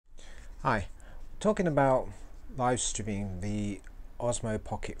Hi, talking about live streaming the Osmo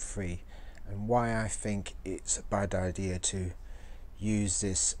Pocket 3 and why I think it's a bad idea to use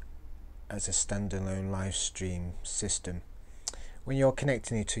this as a standalone live stream system. When you're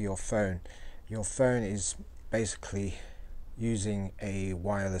connecting it to your phone is basically using a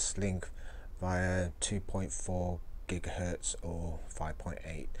wireless link via 2.4 gigahertz or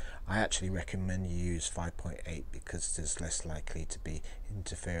 5.8. I actually recommend you use 5.8 because there's less likely to be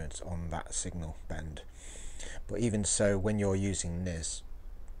interference on that signal band. But even so, when you're using this,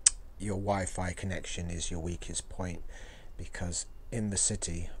 your Wi-Fi connection is your weakest point, because in the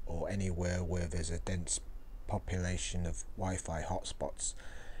city or anywhere where there's a dense population of Wi-Fi hotspots,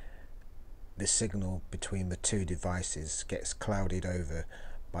 the signal between the two devices gets clouded over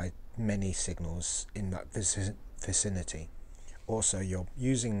by many signals in that vicinity. Also, you're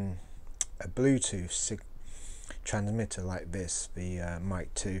using a Bluetooth transmitter like this, the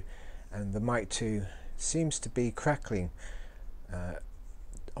Mic 2, and the Mic 2 seems to be crackling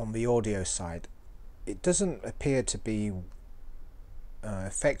on the audio side. It doesn't appear to be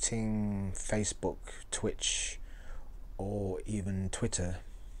affecting Facebook, Twitch, or even Twitter,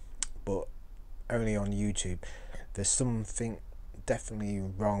 but only on YouTube. There's something definitely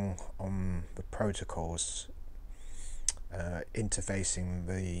wrong on the protocols interfacing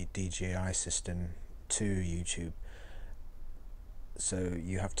the DJI system to YouTube, so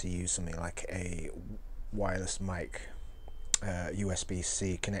you have to use something like a wireless mic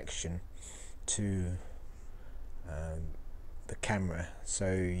USB-C connection to the camera,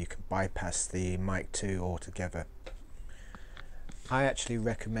 so you can bypass the Mic 2 altogether. I actually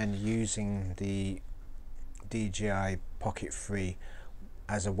recommend using the DJI Pocket 3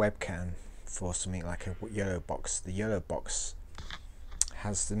 as a webcam for something like a Yolobox. The Yolobox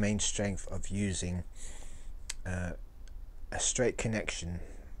has the main strength of using a straight connection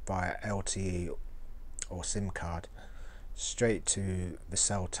via LTE or SIM card straight to the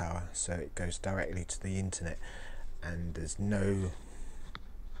cell tower, so it goes directly to the internet and there's no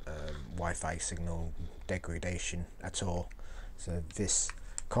Wi-Fi signal degradation at all. So this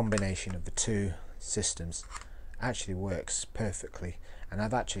combination of the two systems actually works perfectly, and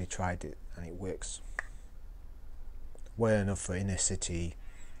I've actually tried it and it works well enough for inner city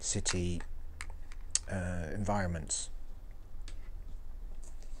environments.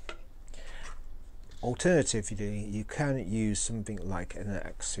 Alternatively, you can use something like an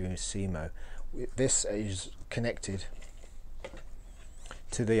Axon. This is connected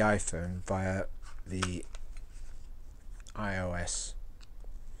to the iPhone via the iOS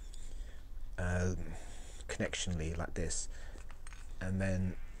connection lead like this, and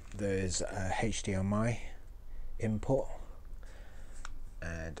then there's a HDMI input,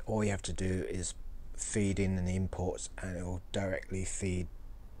 and all you have to do is feed in the imports and it will directly feed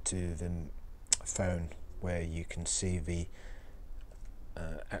to the phone, where you can see the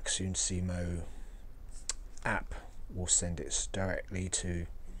Axon app will send it directly to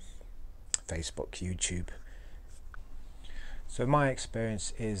Facebook, YouTube. So my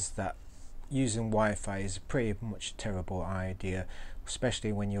experience is that using Wi-Fi is pretty much a terrible idea,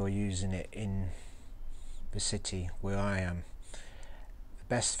 especially when you're using it in the city where I am. The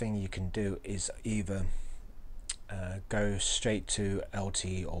best thing you can do is either go straight to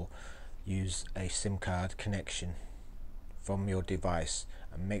LTE or use a SIM card connection from your device,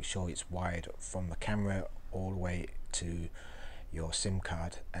 and make sure it's wired from the camera all the way to your SIM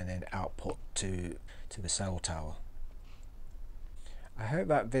card and then output to the cell tower. I hope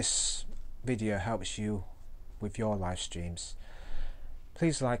that this video helps you with your live streams.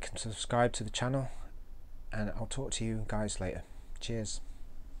 Please like and subscribe to the channel, and I'll talk to you guys later. Cheers.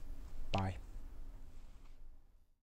 Bye.